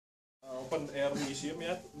open air museum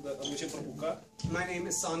ya, museum terbuka. My name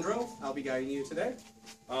is Sandro. I'll be guiding you today.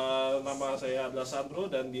 Nama saya adalah Sandro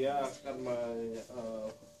dan dia akan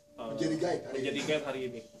menjadi guide hari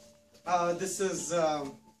ini. This is a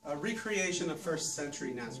recreation of first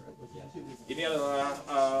century Nazareth. Ini adalah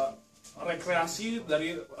rekreasi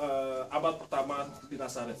dari abad pertama di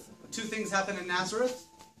Nazareth. Two things happen in Nazareth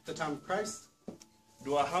at the time of Christ.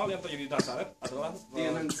 Dua hal yang terjadi di Nazareth adalah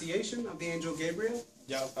The Annunciation of the angel Gabriel.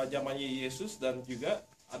 Zamannya Yesus dan juga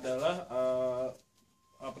adalah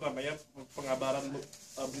pengabaran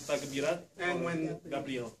berita gembira And when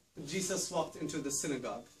Gabriel. Jesus walked into the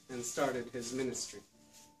synagogue and started his ministry.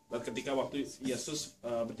 Dan ketika waktu Yesus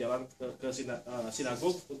berjalan ke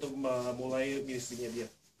sinagog untuk memulai ministrinya dia.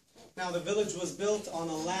 Now the village was built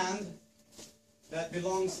on a land that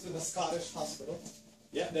belongs to the Scottish Hospital.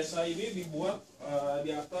 Ya, desa ini dibuat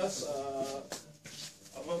di atas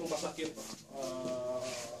rumah sakit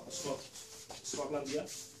Skotlandia.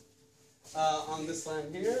 On this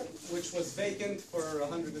land here, which was vacant for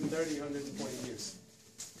 130, 140 years.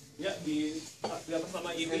 Ya, di atas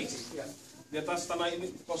tanah ini, Yeah. di atas tanah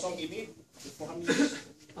ini kosong ini,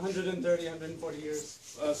 130, 140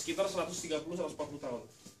 years. Sekitar 130-140 tahun.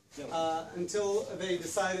 Until they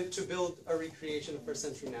decided to build a recreation of first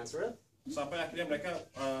century Nazareth. Sampai akhirnya mereka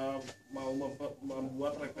mau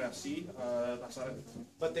membuat rekreasi Nazareth.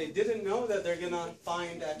 But they didn't know that they're gonna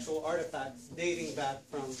find actual artifacts dating back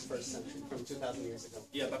from first century, from 2,000 years ago.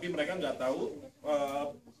 Ya, tapi mereka nggak tahu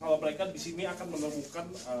kalau mereka di sini akan menemukan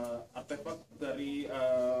artefak dari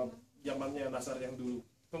zamannya Nazareth yang dulu.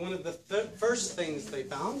 But one of the first things they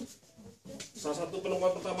found Salah satu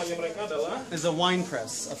penemuan pertamanya mereka adalah is a wine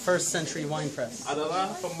press, a first century wine press.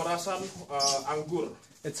 adalah pemerasan anggur.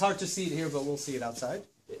 It's hard to see it here, but we'll see it outside.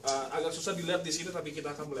 Agak susah dilihat di sini, tapi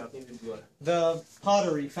kita akan melihatnya di luar. The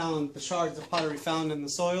pottery found, the shards of pottery found in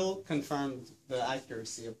the soil confirmed the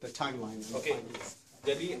accuracy of the timeline. Oke,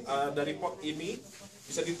 jadi dari pot ini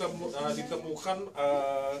bisa ditemukan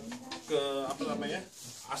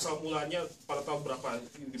asal mulanya pada tahun berapa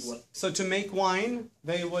ini dibuat. So to make wine,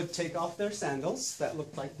 they would take off their sandals that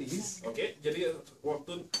looked like these. Oke, jadi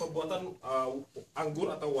waktu pembuatan anggur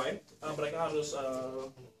atau wine, mereka harus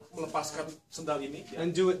melepaskan sendal ini ya,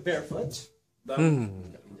 And do it barefoot. dan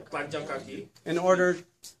telanjang kaki. In order,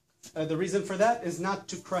 the reason for that is not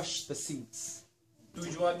to crush the seeds.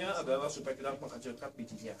 Tujuannya adalah supaya tidak menghancurkan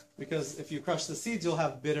bijinya. Because if you crush the seeds, you'll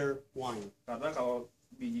have bitter wine. Karena kalau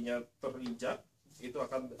bijinya terinjak, itu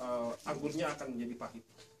akan anggurnya akan menjadi pahit.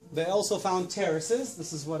 They also found terraces.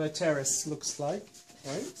 This is what a terrace looks like,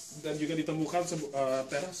 right? Dan juga ditemukan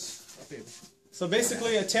teras. Apa itu? So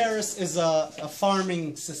basically, a terrace is a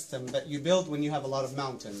farming system that you build when you have a lot of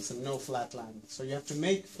mountains and no flat land. So you have to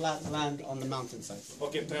make flat land on the mountainside.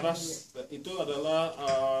 Oke, teras itu adalah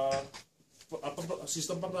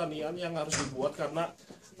sistem pertanian yang harus dibuat karena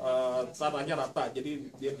tanahnya rata.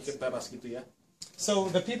 Jadi dia bikin teras gitu ya. So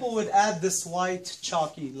the people would add this white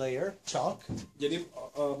chalky layer, chalk. Jadi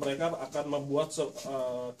mereka akan membuat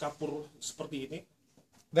kapur seperti ini.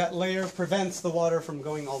 That layer prevents the water from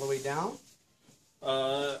going all the way down.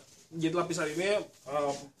 Jadi lapisan ini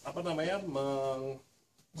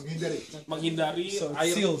menghindari So it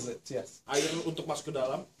air seals it, yes. untuk masuk ke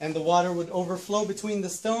dalam. And the water would overflow between the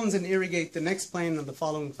stones and irrigate the next plane and the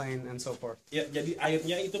following plane and so forth. Ya, jadi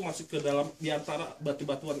airnya itu masuk ke dalam di antara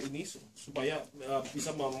batu-batuan ini supaya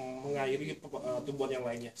bisa mengairi tumbuhan yang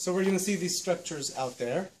lainnya. So we're going to see these structures out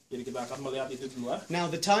there. Jadi kita akan melihat itu di luar. Now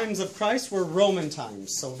the times of Christ were Roman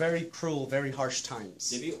times, so very cruel, very harsh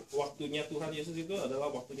times. Jadi waktunya Tuhan Yesus itu adalah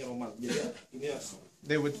waktunya Roman. Jadi ini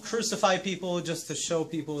They would crucify people just to show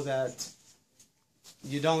people that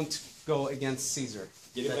you don't go against Caesar.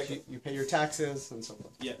 That you pay your taxes and so forth.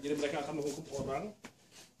 Ya, jadi mereka akan menghukum orang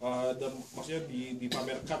dan maksudnya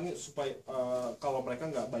dipamerkan supaya kalau mereka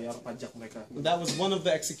nggak bayar pajak mereka. That was one of the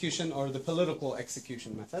execution or the political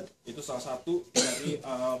execution method. Itu salah satu dari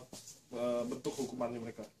bentuk hukumannya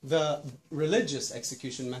mereka. The religious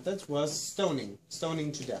execution method was stoning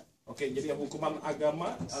to death. Oke, jadi hukuman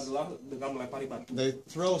agama adalah dengan melempari batu. They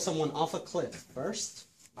throw someone off a cliff first.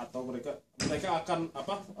 Atau mereka akan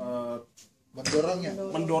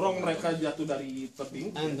mendorong mereka jatuh dari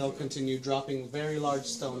tebing. And they'll continue dropping very large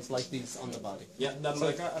stones like these on the body. Ya, dan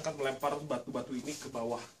mereka akan melempar batu-batu ini ke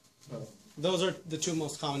bawah. Those are the two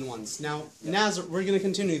most common ones. Now, we're going to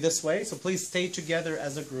continue this way, so please stay together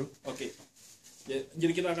as a group. Oke.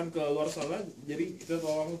 Jadi kita akan keluar sana. Jadi kita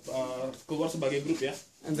tolong keluar sebagai grup ya.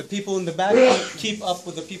 And the people in the back keep up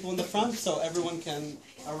with the people in the front, so everyone can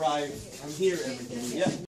arrive and hear everything. Ya.